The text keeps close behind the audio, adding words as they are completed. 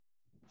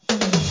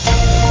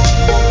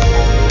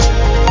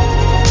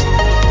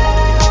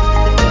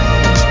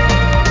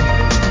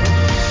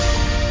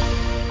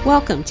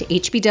Welcome to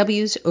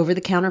HBW's Over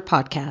the Counter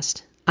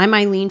podcast. I'm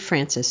Eileen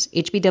Francis,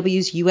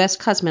 HBW's U.S.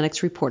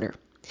 cosmetics reporter.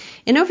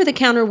 In Over the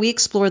Counter, we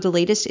explore the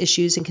latest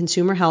issues in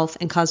consumer health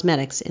and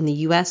cosmetics in the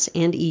U.S.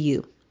 and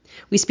EU.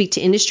 We speak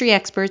to industry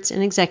experts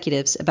and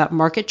executives about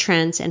market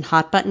trends and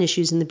hot-button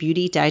issues in the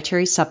beauty,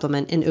 dietary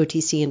supplement, and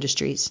OTC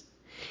industries.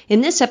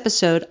 In this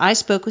episode, I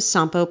spoke with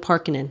Sampo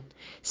Parkkinen,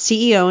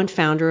 CEO and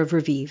founder of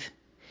Revive.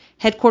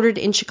 Headquartered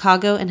in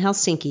Chicago and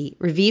Helsinki,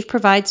 Revive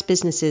provides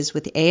businesses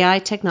with AI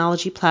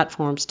technology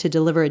platforms to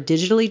deliver a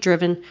digitally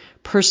driven,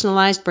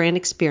 personalized brand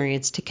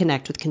experience to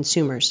connect with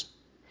consumers.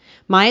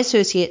 My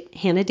associate,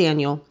 Hannah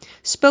Daniel,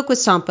 spoke with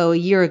Sampo a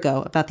year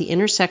ago about the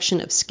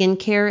intersection of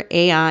skincare,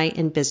 AI,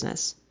 and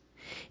business.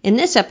 In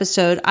this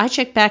episode, I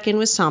checked back in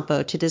with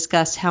Sampo to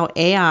discuss how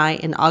AI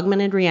and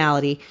augmented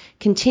reality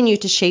continue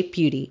to shape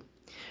beauty,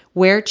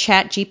 where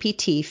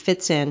ChatGPT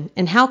fits in,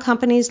 and how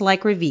companies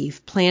like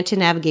Revive plan to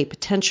navigate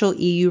potential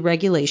EU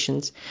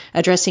regulations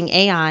addressing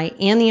AI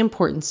and the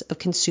importance of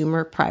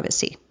consumer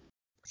privacy.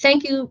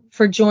 Thank you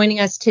for joining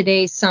us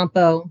today,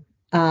 Sampo.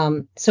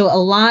 So a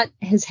lot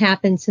has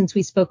happened since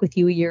we spoke with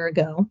you a year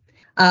ago.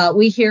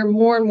 We hear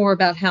more and more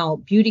about how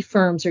beauty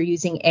firms are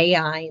using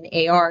AI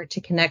and AR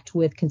to connect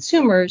with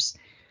consumers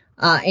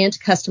and to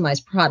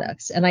customize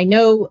products. And I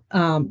know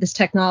this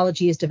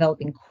technology is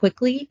developing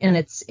quickly and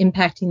it's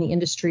impacting the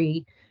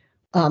industry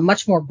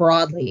much more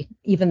broadly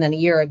even than a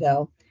year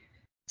ago.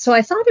 So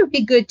I thought it would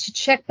be good to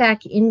check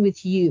back in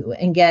with you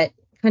and get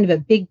kind of a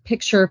big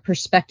picture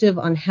perspective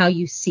on how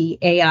you see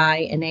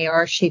AI and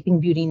AR shaping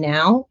beauty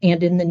now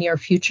and in the near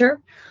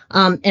future.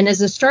 And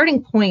as a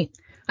starting point,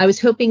 I was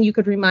hoping you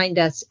could remind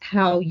us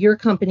how your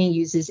company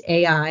uses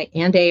AI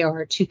and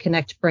AR to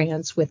connect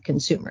brands with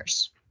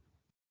consumers.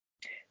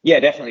 Yeah,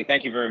 definitely.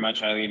 Thank you very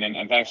much, Eileen,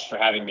 and thanks for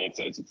having me.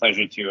 It's a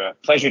pleasure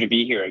to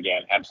be here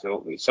again.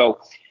 Absolutely. So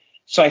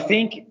I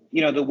think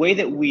the way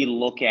that we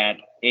look at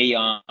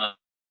AI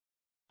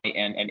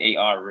and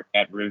AR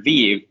at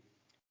Revive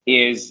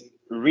is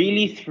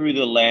really through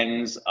the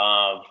lens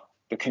of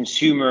the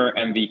consumer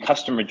and the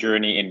customer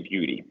journey in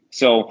beauty.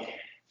 So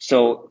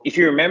if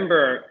you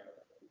remember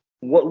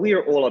what we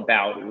are all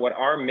about, what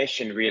our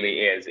mission really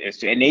is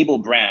to enable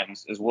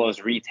brands as well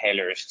as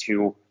retailers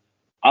to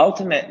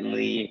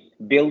ultimately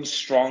build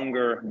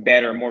stronger,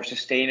 better, more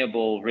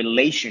sustainable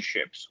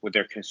relationships with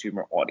their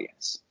consumer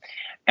audience.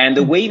 And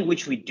the way in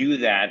which we do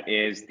that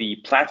is the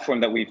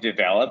platform that we've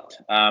developed,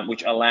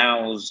 which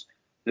allows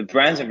the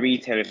brands and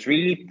retailers to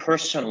really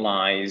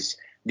personalize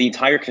the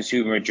entire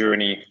consumer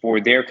journey for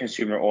their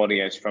consumer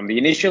audience, from the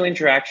initial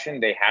interaction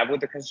they have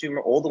with the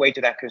consumer all the way to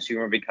that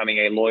consumer becoming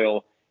a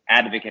loyal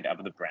advocate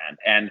of the brand.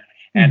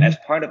 And as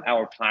part of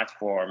our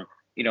platform,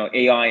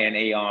 AI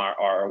and AR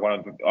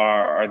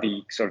are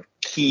the sort of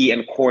key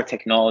and core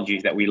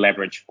technologies that we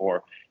leverage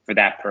for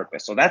that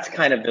purpose. So that's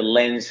kind of the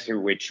lens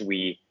through which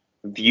we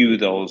view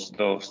those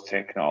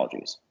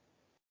technologies.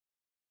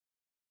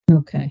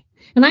 Okay.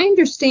 And I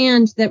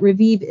understand that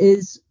Revive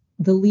is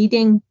the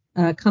leading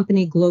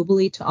company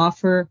globally to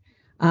offer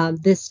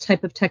this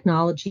type of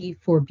technology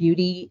for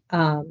beauty,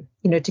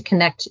 to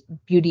connect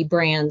beauty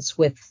brands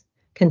with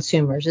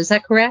consumers. Is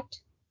that correct?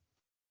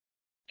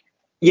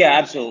 Yeah,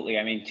 absolutely.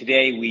 I mean,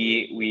 today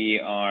we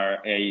are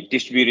a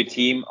distributed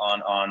team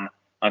on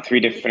 3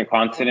 different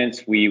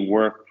continents. We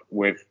work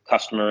with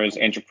customers,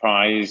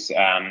 enterprise,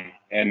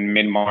 and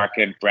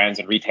mid-market brands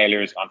and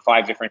retailers on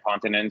 5 different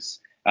continents.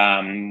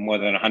 More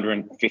than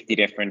 150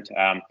 different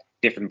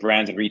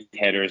brands and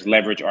retailers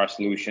leverage our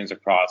solutions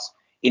across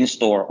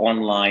in-store,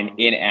 online,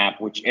 in-app,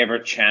 whichever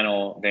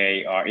channel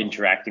they are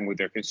interacting with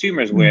their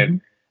consumers with,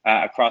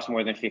 across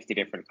more than 50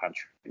 different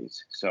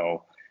countries.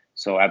 So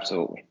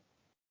absolutely.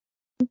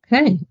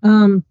 Okay.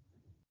 Now,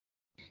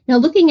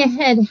 looking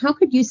ahead, how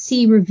could you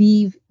see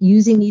Revive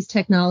using these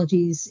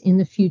technologies in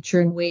the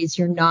future in ways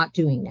you're not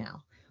doing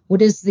now?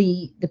 What is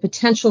the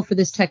potential for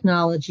this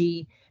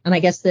technology, and I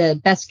guess the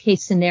best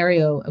case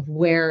scenario of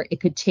where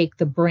it could take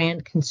the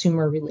brand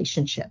consumer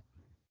relationship?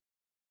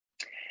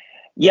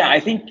 Yeah, I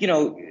think,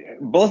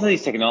 both of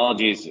these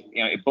technologies,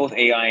 both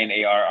AI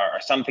and AR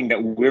are something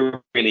that we're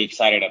really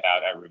excited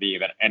about at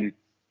Revive. And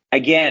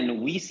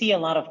again, we see a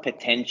lot of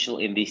potential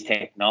in these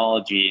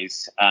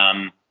technologies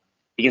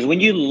because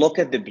when you look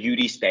at the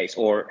beauty space,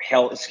 or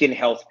skin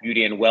health,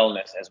 beauty, and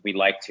wellness, as we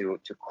like to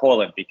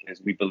call it, because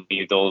we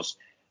believe those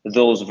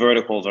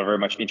verticals are very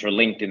much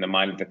interlinked in the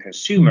mind of the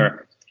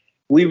consumer,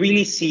 we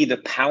really see the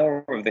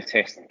power of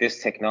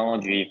this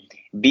technology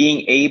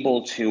being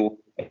able to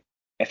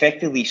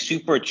effectively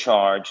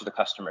supercharge the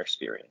customer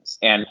experience.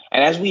 And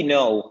as we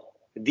know,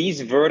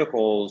 these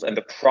verticals and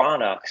the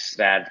products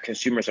that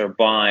consumers are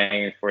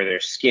buying for their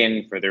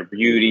skin, for their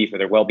beauty, for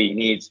their well-being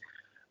needs,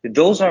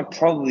 those are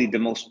probably the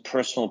most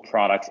personal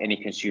products any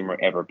consumer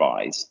ever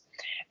buys.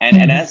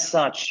 And as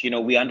such,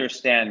 we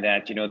understand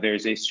that,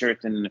 there's a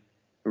certain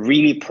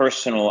really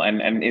personal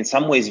and in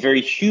some ways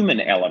very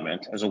human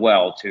element as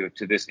well to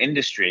this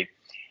industry.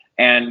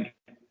 And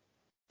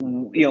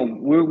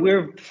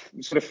we're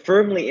sort of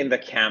firmly in the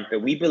camp that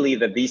we believe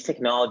that these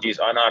technologies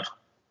are not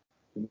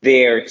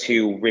there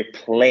to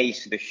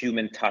replace the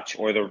human touch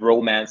or the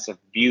romance of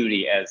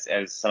beauty, as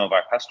some of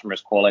our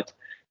customers call it,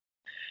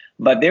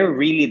 but they're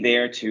really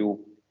there to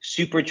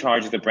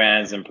supercharge the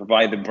brands and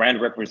provide the brand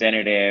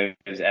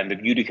representatives and the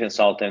beauty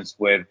consultants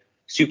with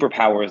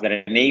superpowers that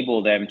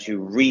enable them to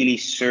really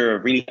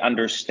serve, really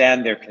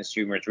understand their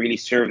consumers, really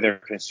serve their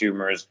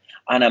consumers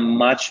on a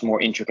much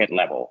more intricate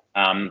level.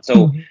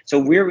 So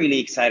we're really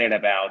excited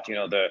about,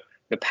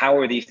 the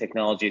power these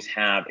technologies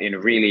have in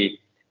really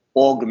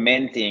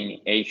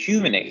augmenting a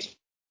human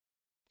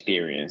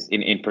experience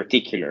in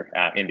particular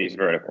in these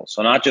verticals.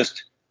 So not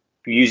just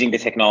using the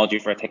technology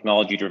for a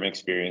technology-driven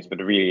experience, but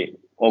really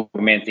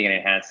augmenting and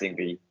enhancing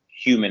the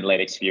human-led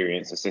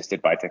experience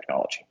assisted by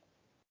technology.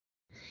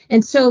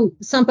 And so,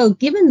 Sampo,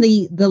 given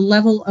the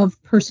level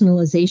of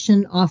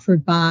personalization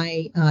offered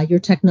by your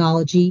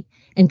technology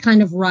and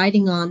kind of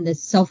riding on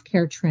this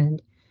self-care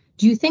trend,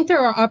 do you think there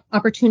are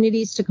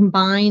opportunities to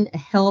combine a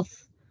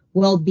health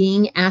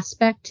well-being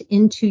aspect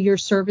into your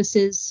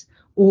services,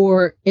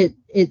 or at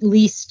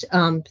least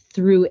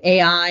through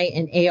AI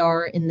and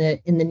AR in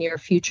the near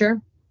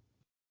future?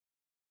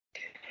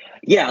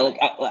 Yeah, look,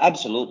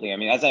 absolutely. I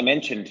mean, as I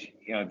mentioned,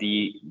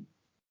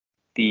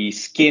 the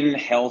skin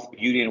health,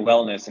 beauty, and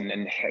wellness,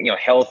 and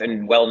health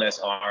and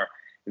wellness are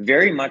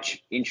very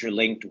much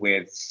interlinked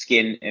with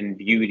skin and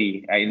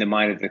beauty in the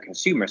mind of the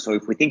consumer. So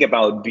if we think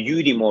about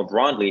beauty more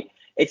broadly,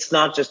 it's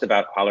not just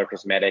about color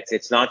cosmetics.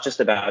 It's not just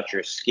about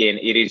your skin.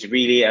 It is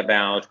really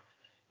about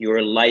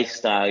your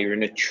lifestyle, your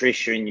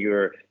nutrition,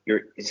 your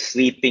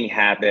sleeping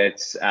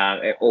habits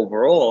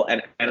overall.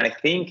 And I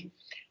think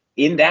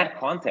in that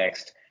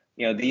context,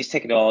 these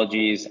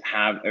technologies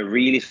have a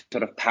really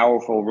sort of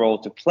powerful role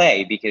to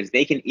play because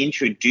they can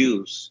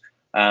introduce,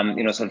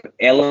 sort of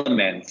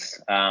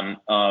elements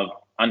of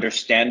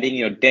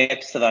understanding,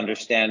 depths of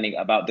understanding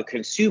about the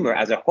consumer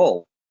as a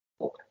whole,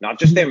 not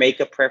just their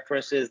makeup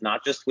preferences,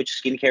 not just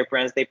which skincare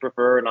brands they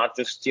prefer, not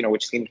just,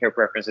 which skincare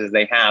preferences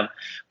they have,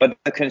 but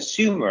the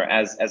consumer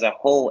as a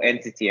whole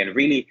entity, and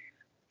really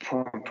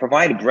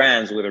provide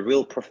brands with a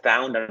real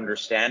profound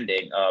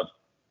understanding of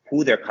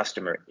who their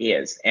customer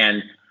is.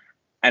 And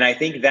I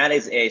think that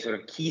is a sort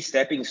of key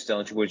stepping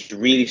stone towards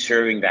really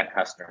serving that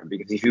customer.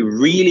 Because if you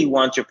really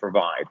want to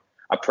provide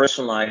a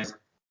personalized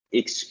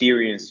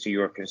experience to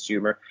your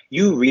consumer,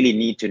 you really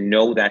need to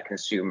know that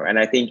consumer. And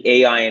I think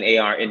AI and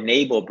AR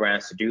enable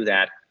brands to do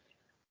that,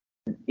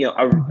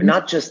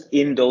 not just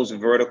in those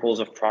verticals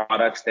of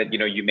products that,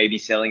 you may be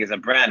selling as a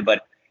brand,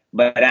 but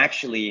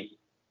actually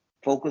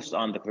focused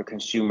on the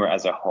consumer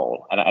as a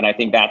whole. And I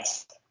think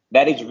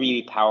that is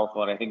really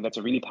powerful. And I think that's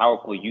a really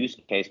powerful use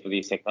case for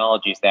these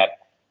technologies that,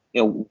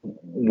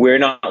 we're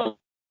not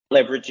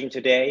leveraging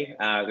today.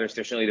 There's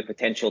certainly the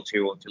potential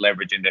to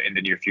leverage in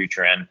the near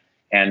future,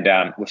 and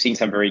we're seeing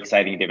some very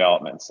exciting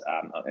developments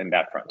in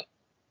that front.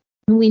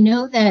 We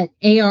know that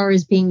AR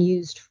is being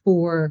used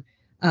for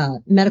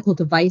medical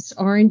device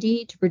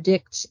R&D to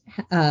predict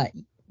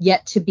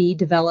yet to be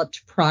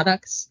developed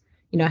products.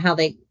 How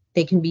they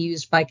can be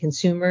used by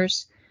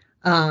consumers,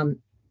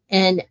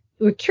 and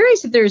we're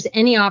curious if there's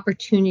any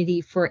opportunity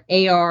for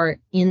AR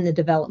in the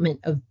development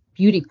of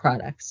beauty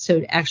products,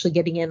 so actually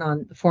getting in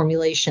on the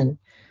formulation.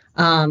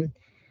 And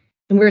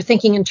we're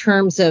thinking in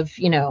terms of,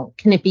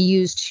 can it be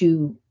used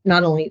to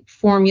not only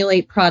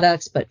formulate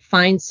products, but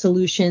find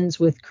solutions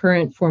with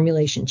current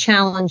formulation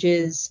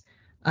challenges,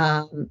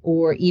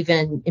 or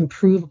even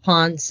improve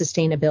upon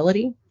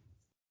sustainability?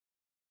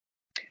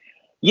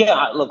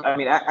 Yeah, look, I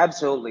mean,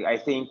 absolutely. I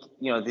think,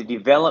 the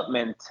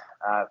development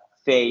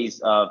phase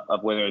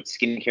of whether it's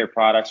skincare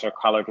products or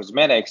color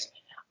cosmetics,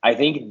 I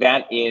think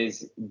that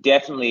is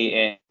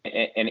definitely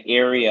an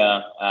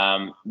area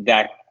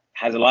that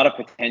has a lot of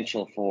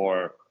potential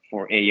for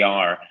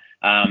AR.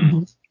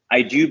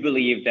 I do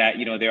believe that,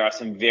 there are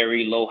some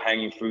very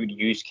low-hanging fruit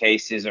use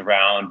cases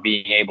around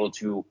being able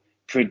to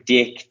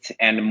predict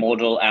and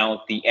model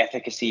out the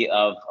efficacy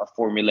of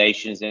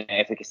formulations and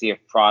efficacy of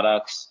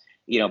products,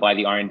 by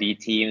the R&D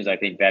teams. I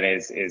think that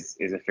is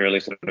a fairly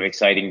sort of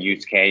exciting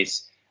use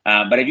case.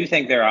 But I do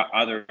think there are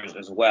others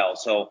as well.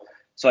 So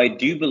I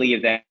do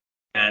believe that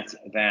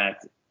there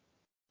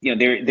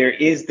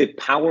is the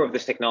power of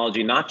this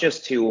technology, not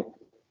just to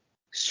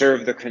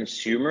serve the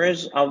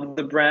consumers of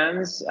the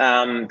brands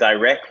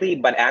directly,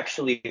 but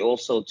actually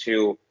also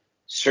to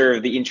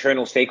serve the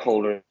internal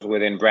stakeholders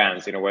within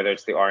brands, whether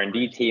it's the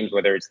R&D teams,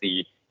 whether it's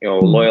the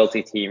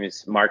loyalty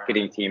teams,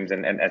 marketing teams,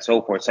 and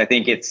so forth. So I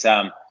think it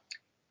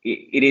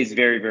is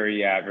very,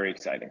 very, very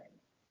exciting.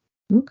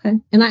 Okay.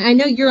 And I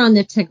know you're on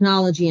the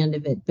technology end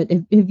of it, but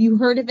have you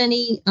heard of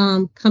any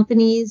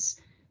companies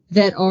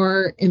that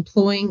are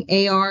employing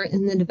AR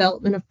in the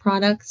development of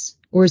products,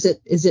 or is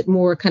it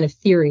more kind of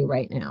theory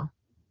right now?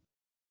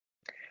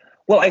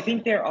 Well, I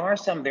think there are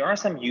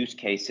some use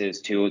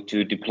cases to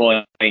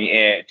deploying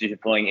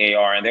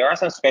AR, and there are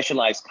some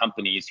specialized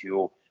companies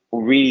who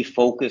really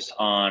focus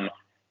on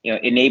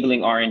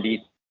enabling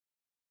R&D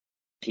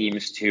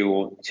teams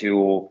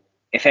to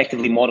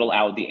effectively model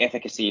out the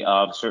efficacy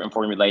of certain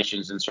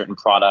formulations and certain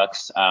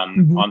products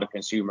on the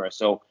consumer.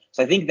 So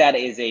I think that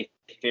is a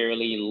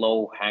fairly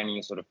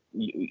low-hanging sort of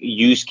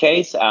use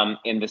case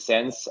in the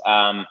sense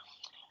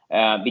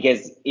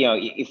because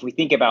if we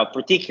think about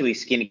particularly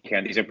skincare,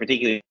 and these are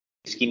particularly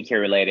skincare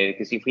related,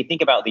 because if we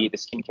think about the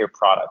skincare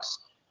products,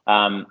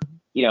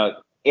 you know,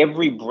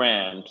 every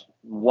brand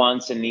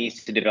wants and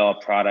needs to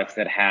develop products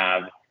that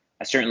have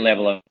a certain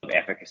level of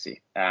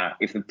efficacy.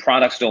 If the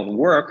products don't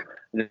work,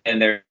 then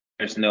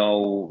there's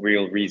no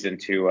real reason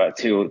to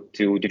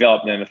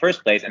develop them in the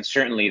first place, and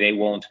certainly they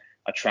won't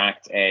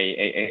attract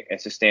a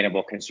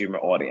sustainable consumer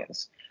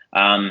audience.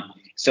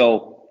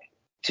 So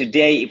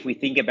today, if we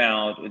think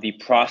about the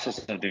process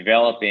of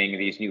developing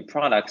these new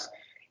products,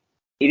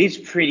 it is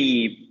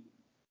pretty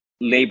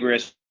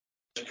laborious,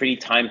 pretty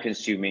time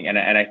consuming, and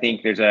I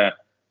think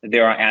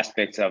there are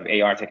aspects of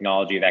AR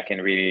technology that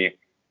can really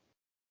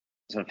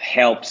sort of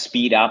help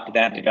speed up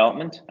that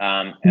development.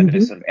 And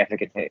this sort of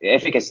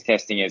efficacy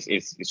testing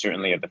is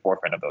certainly at the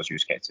forefront of those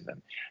use cases.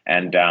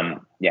 And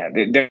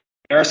there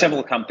are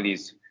several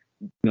companies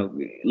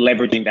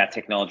leveraging that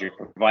technology,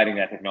 providing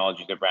that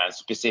technology to brands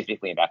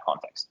specifically in that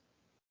context.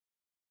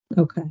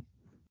 Okay,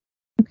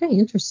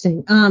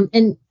 interesting.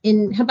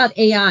 And how about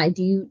AI?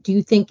 Do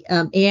you think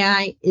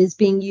AI is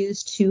being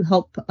used to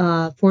help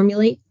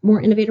formulate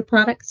more innovative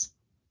products?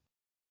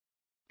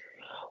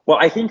 Well,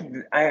 I think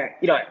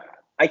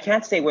I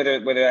can't say whether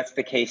that's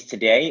the case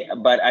today,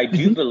 but I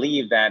do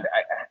believe that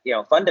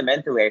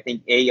fundamentally I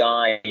think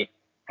AI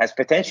has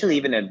potentially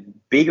even a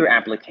bigger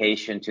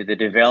application to the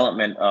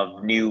development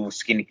of new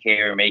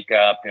skincare,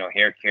 makeup,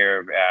 hair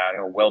care,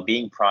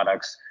 well-being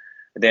products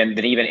than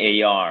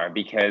even AR,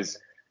 because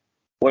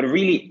what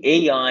really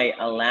AI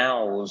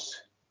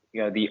allows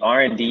the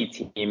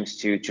R&D teams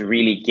to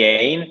really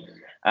gain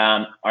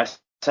are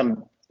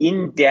some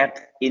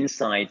in-depth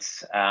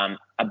insights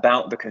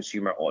about the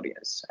consumer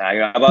audience,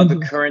 about the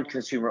current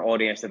consumer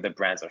audience that the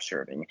brands are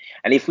serving.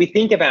 And if we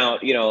think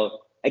about,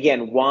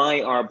 again,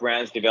 why are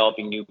brands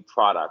developing new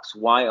products?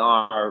 Why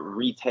are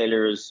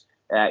retailers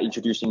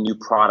introducing new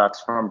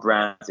products from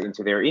brands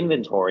into their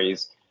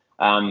inventories?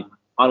 On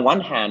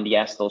one hand,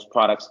 yes, those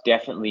products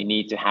definitely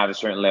need to have a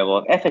certain level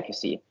of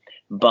efficacy,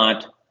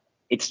 but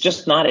it's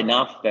just not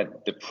enough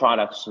that the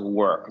products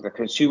work. The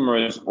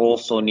consumers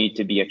also need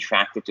to be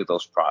attracted to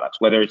those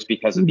products, whether it's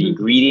because of the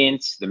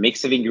ingredients, the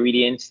mix of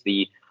ingredients,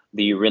 the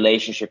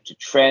relationship to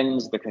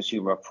trends, the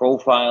consumer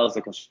profiles,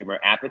 the consumer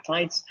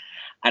appetites.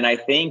 And I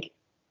think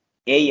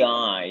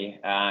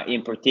AI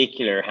in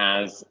particular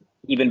has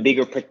even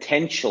bigger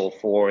potential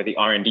for the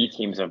R&D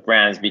teams of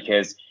brands,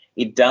 because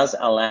it does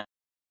allow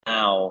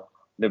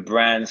the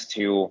brands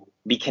to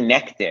be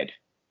connected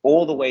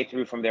all the way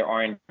through from their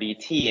R&D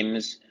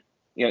teams,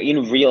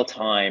 in real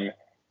time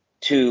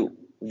to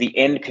the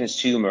end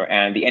consumer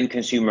and the end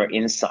consumer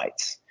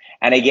insights.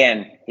 And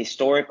again,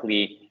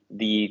 historically,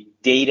 the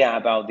data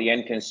about the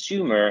end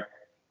consumer,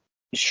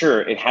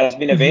 sure, it has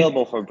been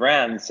available for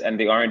brands and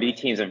the R&D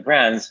teams of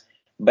brands,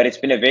 but it's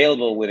been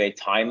available with a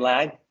time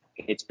lag.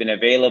 It's been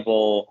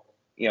available,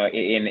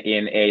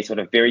 in a sort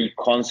of very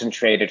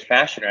concentrated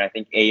fashion. And I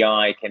think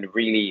AI can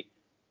really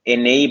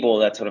enable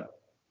that sort of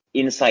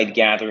insight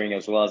gathering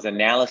as well as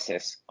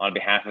analysis on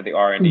behalf of the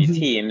R&D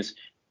teams,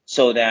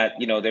 so that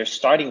their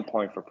starting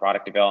point for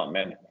product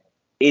development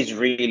is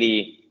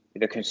really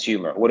the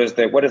consumer. What does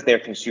their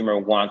consumer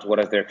want? What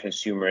does their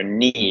consumer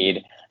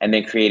need? And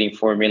then creating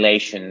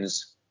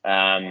formulations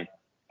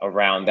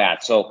around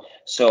that.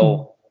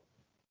 So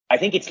I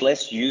think it's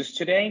less used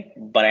today,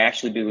 but I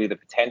actually believe the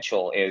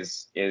potential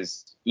is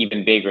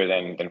even bigger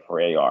than for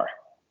AR.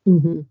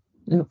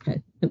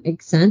 Okay, that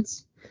makes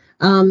sense.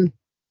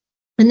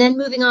 And then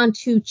moving on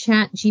to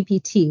Chat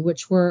GPT,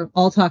 which we're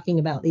all talking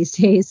about these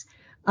days.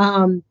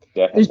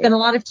 There's been a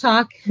lot of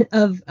talk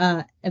of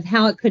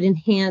how it could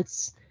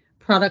enhance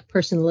product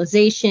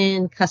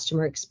personalization,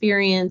 customer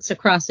experience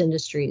across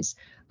industries.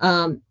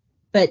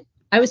 But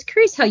I was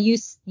curious how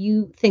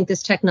you think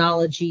this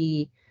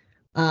technology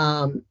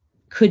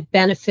could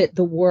benefit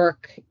the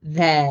work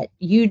that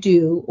you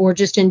do, or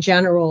just in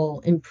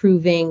general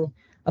improving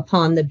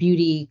upon the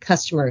beauty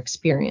customer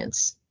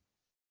experience.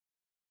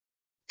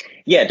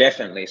 Yeah,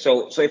 definitely.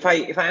 So if I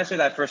answer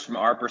that first from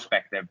our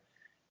perspective,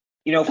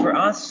 for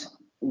us,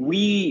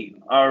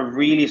 we are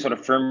really sort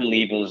of firm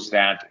believers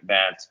that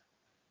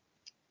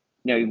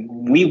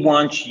we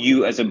want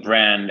you as a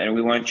brand, and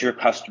we want your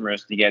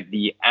customers to get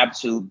the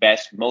absolute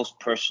best, most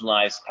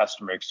personalized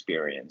customer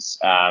experience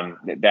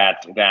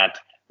that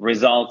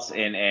results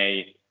in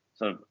a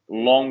sort of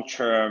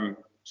long-term,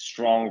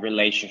 strong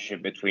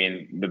relationship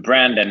between the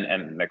brand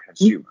and the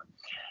consumer.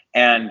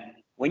 And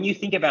when you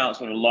think about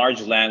sort of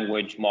large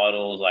language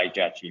models like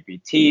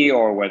ChatGPT,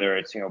 or whether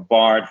it's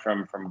Bard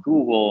from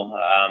Google,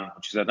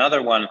 which is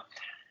another one,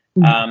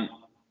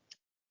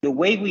 the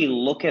way we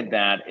look at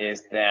that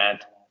is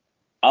that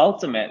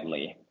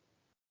ultimately,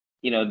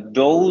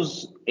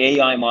 those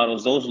AI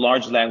models, those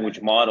large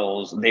language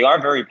models, they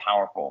are very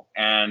powerful,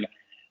 and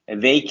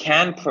they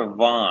can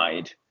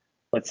provide,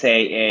 let's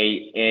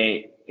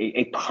say,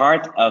 a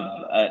part of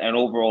an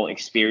overall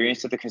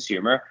experience to the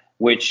consumer,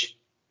 which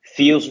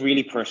feels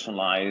really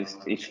personalized.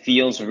 It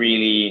feels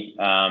really,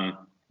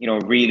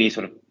 really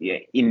sort of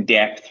in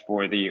depth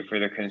for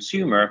the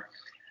consumer.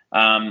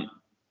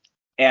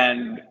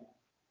 And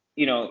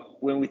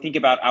when we think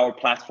about our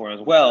platform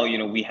as well,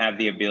 we have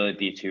the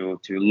ability to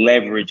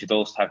leverage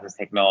those types of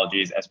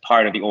technologies as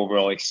part of the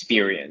overall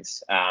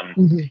experience.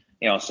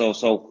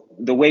 So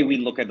the way we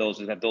look at those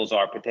is that those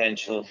are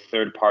potential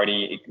third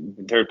party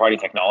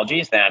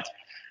technologies that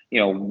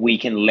we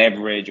can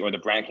leverage, or the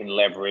brand can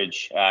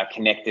leverage,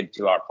 connected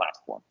to our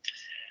platform.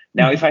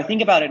 Now, if I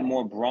think about it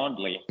more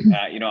broadly,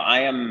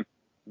 I am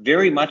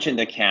very much in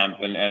the camp,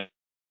 and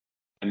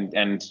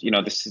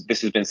this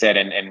has been said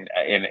in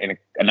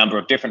a number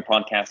of different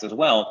podcasts as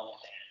well,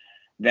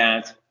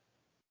 that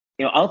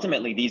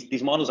ultimately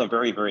these models are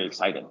very, very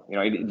exciting.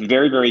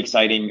 Very, very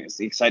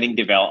exciting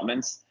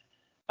developments,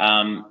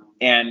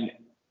 and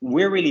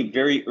we're really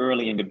very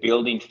early in the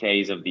building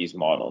phase of these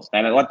models.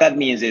 And what that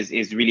means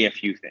is really a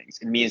few things.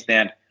 It means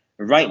that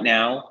right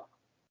now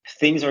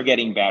things are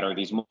getting better.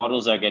 These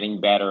models are getting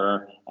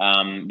better.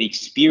 The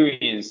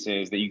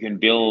experiences that you can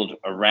build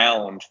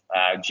around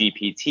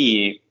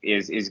GPT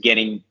is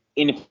getting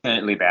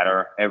infinitely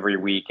better every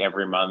week,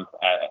 every month,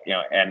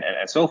 and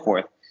so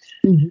forth.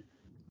 Mm-hmm.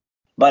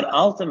 But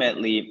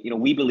ultimately,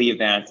 we believe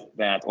that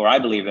I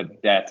believe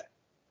that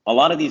a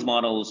lot of these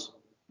models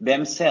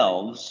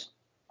themselves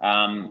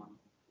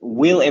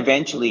will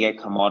eventually get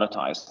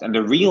commoditized, and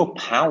the real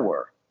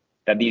power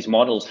that these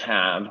models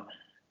have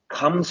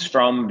comes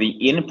from the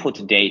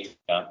input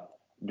data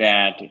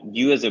that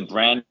you as a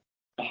brand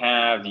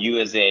have, you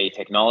as a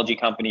technology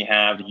company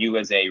have, you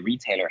as a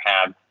retailer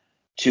have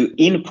to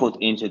input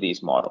into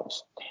these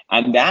models.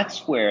 And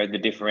that's where the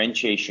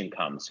differentiation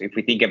comes. If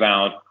we think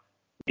about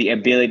the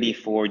ability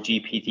for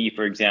GPT,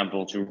 for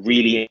example, to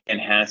really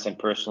enhance and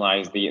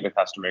personalize the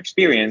customer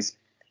experience,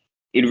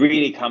 it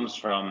really comes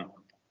from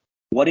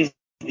what is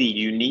the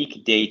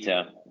unique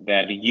data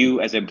that you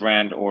as a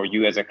brand or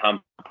you as a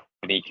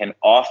company can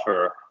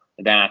offer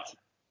that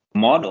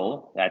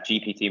model, that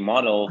GPT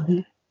model,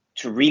 mm-hmm.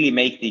 to really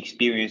make the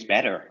experience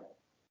better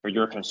for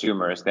your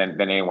consumers than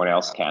anyone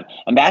else can.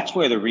 And that's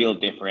where the real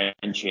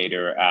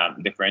differentiator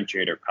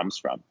comes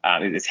from.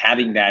 It's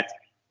having that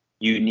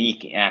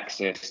unique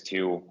access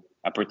to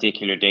a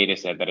particular data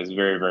set that is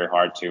very, very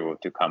hard to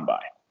come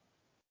by.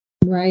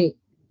 Right.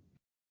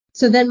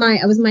 So then my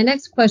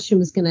next question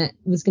was gonna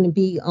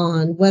be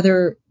on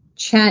whether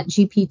Chat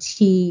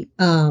GPT,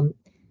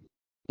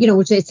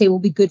 which they say will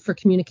be good for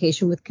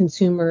communication with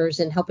consumers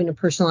and helping to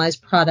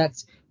personalize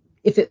products,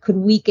 if it could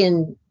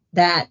weaken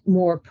that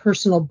more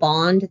personal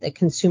bond that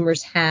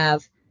consumers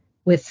have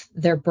with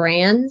their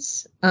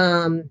brands.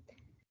 But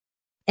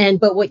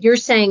what you're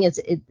saying is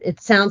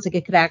it sounds like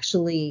it could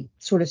actually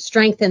sort of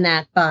strengthen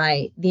that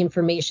by the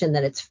information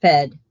that it's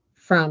fed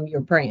from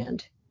your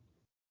brand.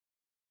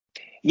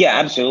 Yeah,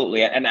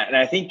 absolutely. And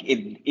I think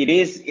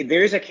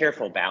there is a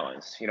careful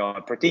balance,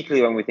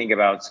 particularly when we think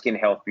about skin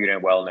health, beauty,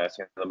 and wellness,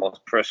 the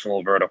most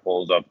personal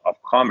verticals of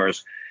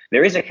commerce.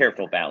 There is a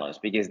careful balance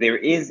because there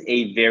is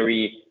a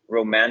very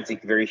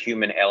romantic, very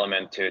human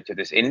element to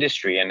this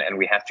industry. And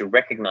we have to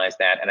recognize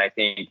that. And I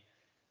think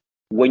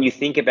when you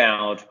think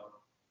about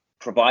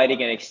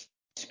providing an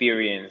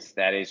experience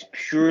that is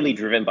purely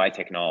driven by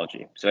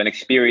technology, so an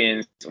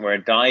experience or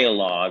a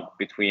dialogue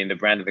between the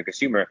brand and the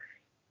consumer,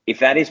 if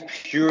that is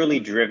purely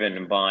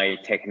driven by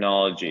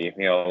technology,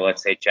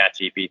 let's say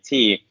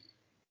ChatGPT,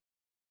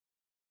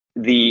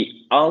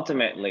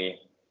 ultimately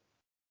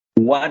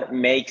what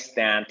makes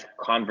that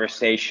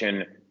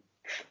conversation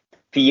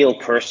feel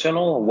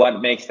personal,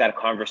 what makes that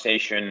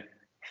conversation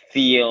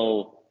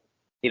feel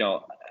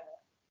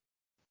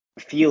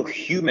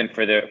human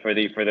for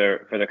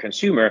the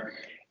consumer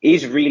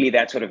is really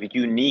that sort of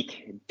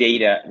unique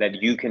data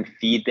that you can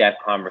feed that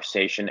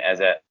conversation as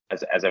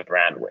a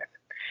brand with.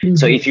 Mm-hmm.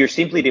 So if you're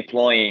simply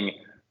deploying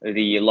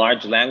the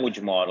large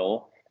language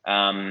model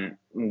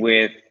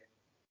with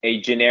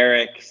a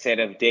generic set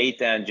of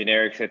data and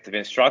generic set of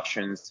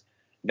instructions,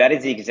 that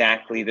is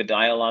exactly the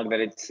dialogue that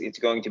it's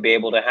going to be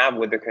able to have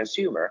with the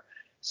consumer.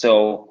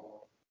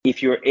 So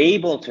if you're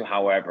able to,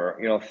 however,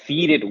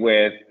 feed it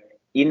with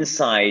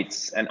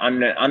insights and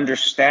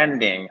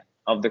understanding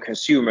of the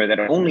consumer that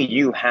only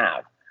you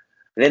have,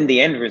 then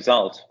the end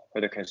result for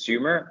the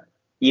consumer,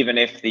 even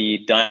if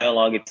the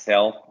dialogue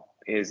itself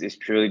is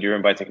purely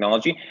driven by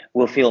technology,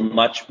 will feel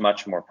much,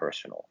 much more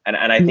personal. And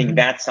I mm-hmm. think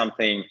that's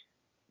something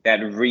that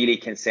really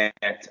can set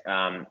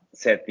the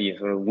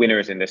sort of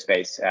winners in this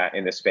space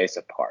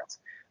apart.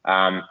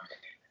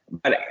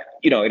 But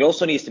it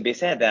also needs to be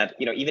said that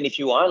even if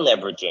you are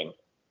leveraging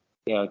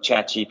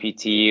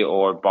ChatGPT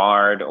or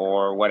Bard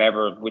or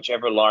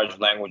whichever large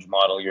language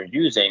model you're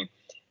using,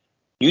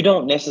 you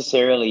don't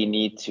necessarily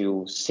need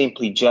to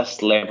simply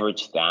just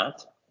leverage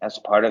that as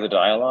part of the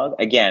dialogue.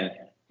 Again,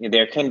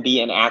 there can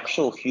be an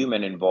actual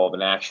human involved,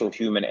 an actual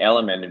human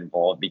element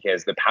involved,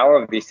 because the power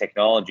of these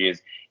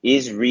technologies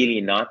is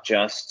really not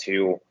just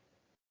to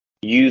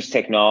use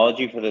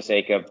technology for the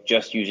sake of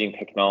just using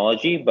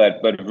technology, but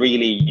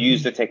really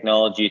use the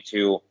technology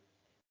to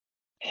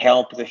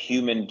help the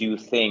human do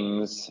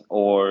things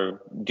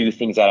or do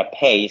things at a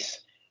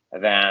pace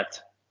that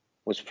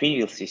was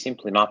previously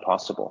simply not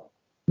possible.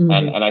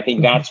 And I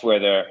think that's where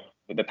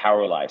the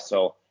power lies.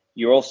 So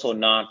you're also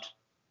not,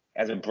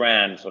 as a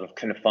brand, sort of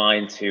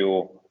confined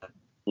to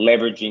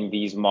leveraging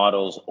these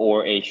models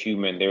or a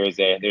human. There's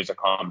a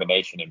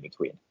combination in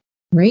between.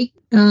 Right.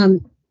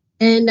 And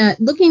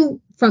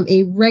looking from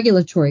a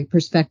regulatory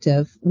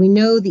perspective, we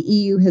know the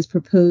EU has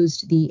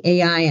proposed the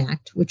AI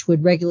Act, which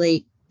would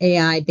regulate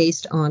AI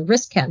based on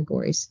risk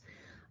categories.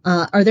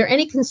 Are there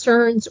any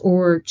concerns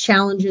or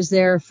challenges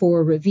there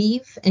for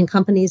Revive and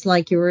companies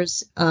like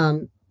yours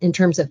in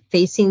terms of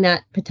facing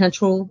that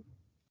potential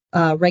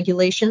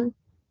regulation?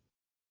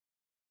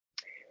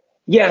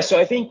 Yeah, so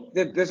I think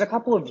that there's a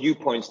couple of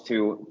viewpoints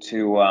to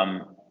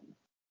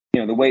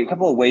a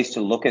couple of ways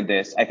to look at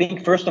this. I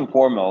think first and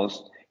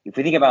foremost, if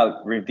we think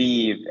about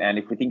Revive and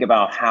if we think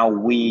about how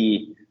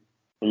we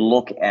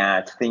look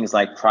at things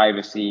like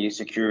privacy,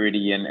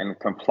 security, and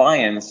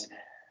compliance,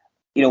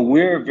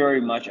 we're very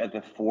much at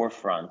the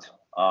forefront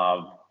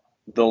of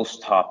those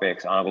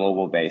topics on a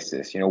global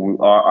basis.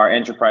 Our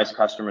enterprise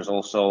customers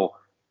also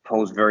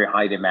pose very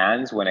high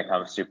demands when it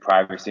comes to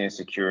privacy and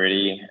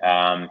security,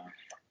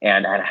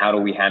 and how do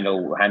we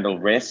handle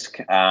risk.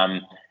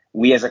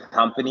 We as a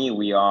company,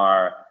 we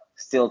are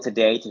still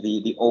today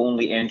the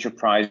only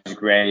enterprise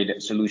grade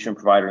solution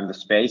provider in the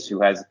space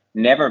who has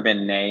never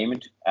been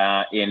named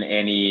in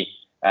any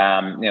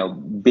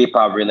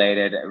BIPA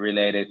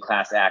related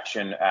class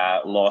action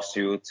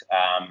lawsuit,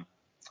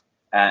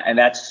 and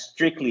that's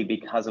strictly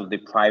because of the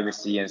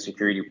privacy and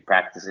security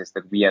practices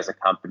that we as a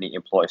company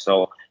employ.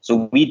 So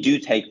we do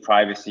take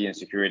privacy and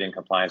security and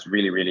compliance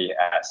really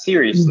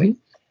seriously.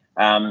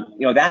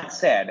 That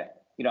said,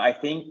 I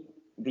think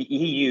the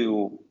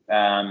EU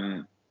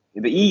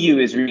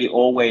is really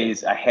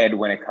always ahead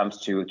when it comes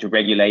to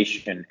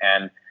regulation,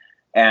 and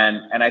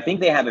I think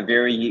they have a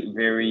very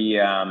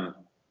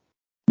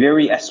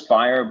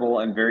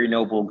aspirable and very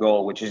noble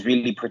goal, which is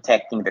really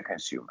protecting the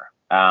consumer.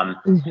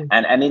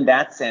 And in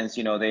that sense,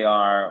 they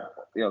are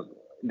a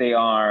bit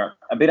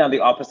on the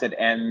opposite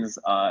ends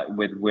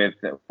with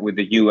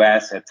the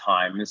US at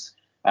times,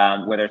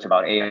 whether it's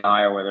about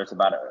AI or whether it's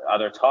about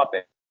other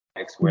topics,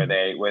 where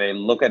they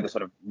look at the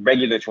sort of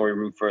regulatory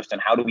route first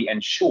and how do we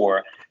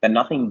ensure that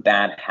nothing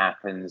bad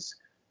happens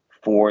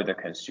for the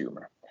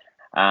consumer.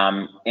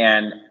 And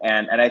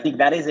I think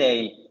that is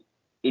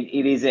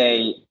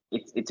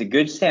it's a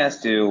good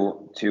stance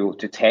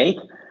to take.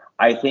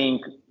 I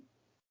think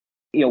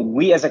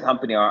we as a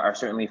company are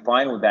certainly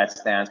fine with that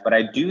stance, but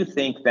I do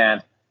think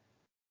that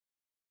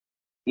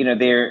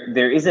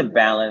there is a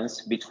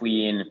balance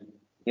between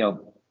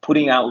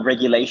putting out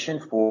regulation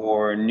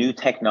for new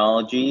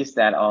technologies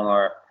that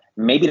are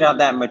maybe not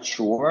that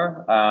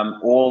mature,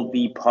 all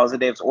the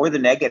positives or the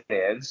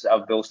negatives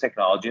of those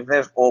technologies.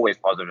 There's always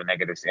positive and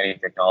negatives to any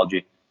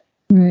technology.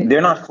 Right.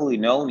 They're not fully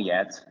known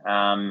yet.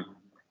 And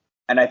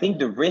I think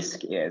the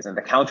risk is, and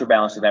the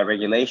counterbalance to that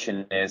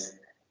regulation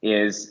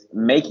is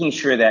making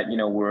sure that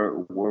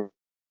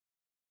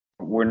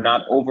we're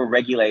not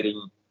over-regulating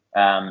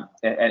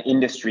an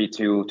industry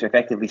to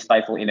effectively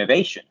stifle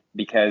innovation.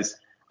 Because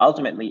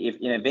ultimately, if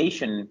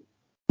innovation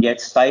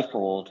gets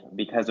stifled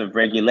because of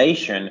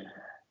regulation,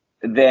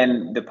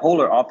 then the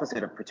polar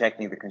opposite of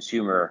protecting the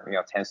consumer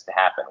tends to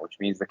happen, which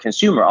means the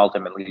consumer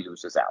ultimately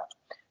loses out.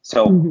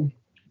 So.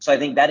 So I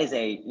think that is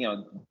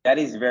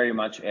very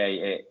much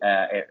a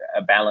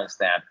balance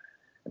that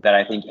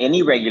I think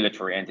any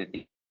regulatory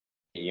entity,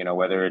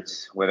 whether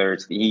it's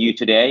the EU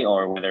today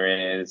or whether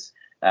it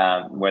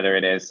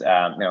is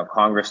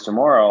Congress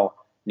tomorrow,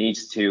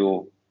 needs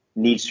to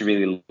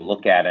really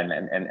look at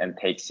and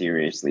take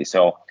seriously.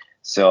 So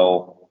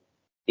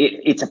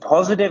it's a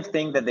positive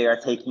thing that they are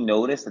taking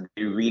notice, that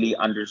they really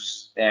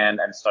understand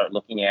and start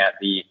looking at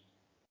the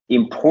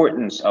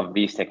importance of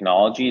these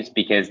technologies,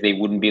 because they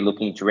wouldn't be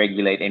looking to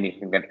regulate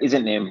anything that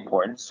isn't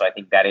important. So I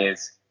think that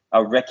is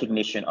a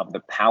recognition of the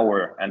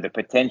power and the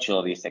potential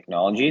of these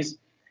technologies.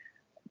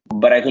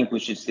 But I think we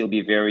should still be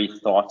very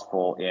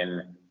thoughtful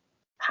in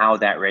how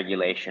that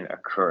regulation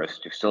occurs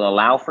to still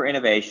allow for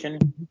innovation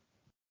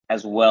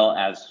as well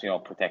as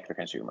protect the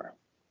consumer.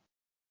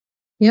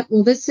 Yep.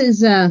 Well, this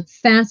is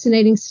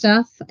fascinating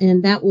stuff,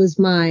 and that was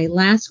my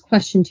last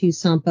question to you,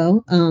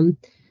 Sampo.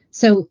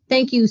 So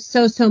thank you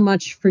so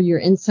much for your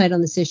insight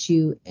on this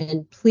issue,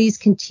 and please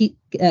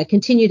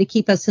continue to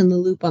keep us in the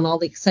loop on all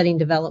the exciting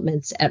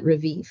developments at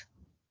Revive.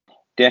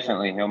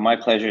 Definitely. My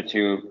pleasure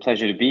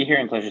to be here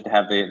and pleasure to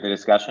have the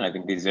discussion. I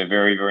think these are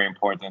very, very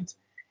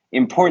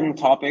important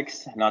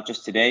topics, not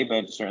just today,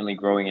 but certainly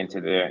growing into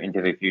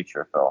the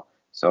future, Phil.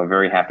 So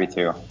very happy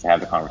to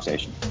have the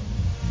conversation.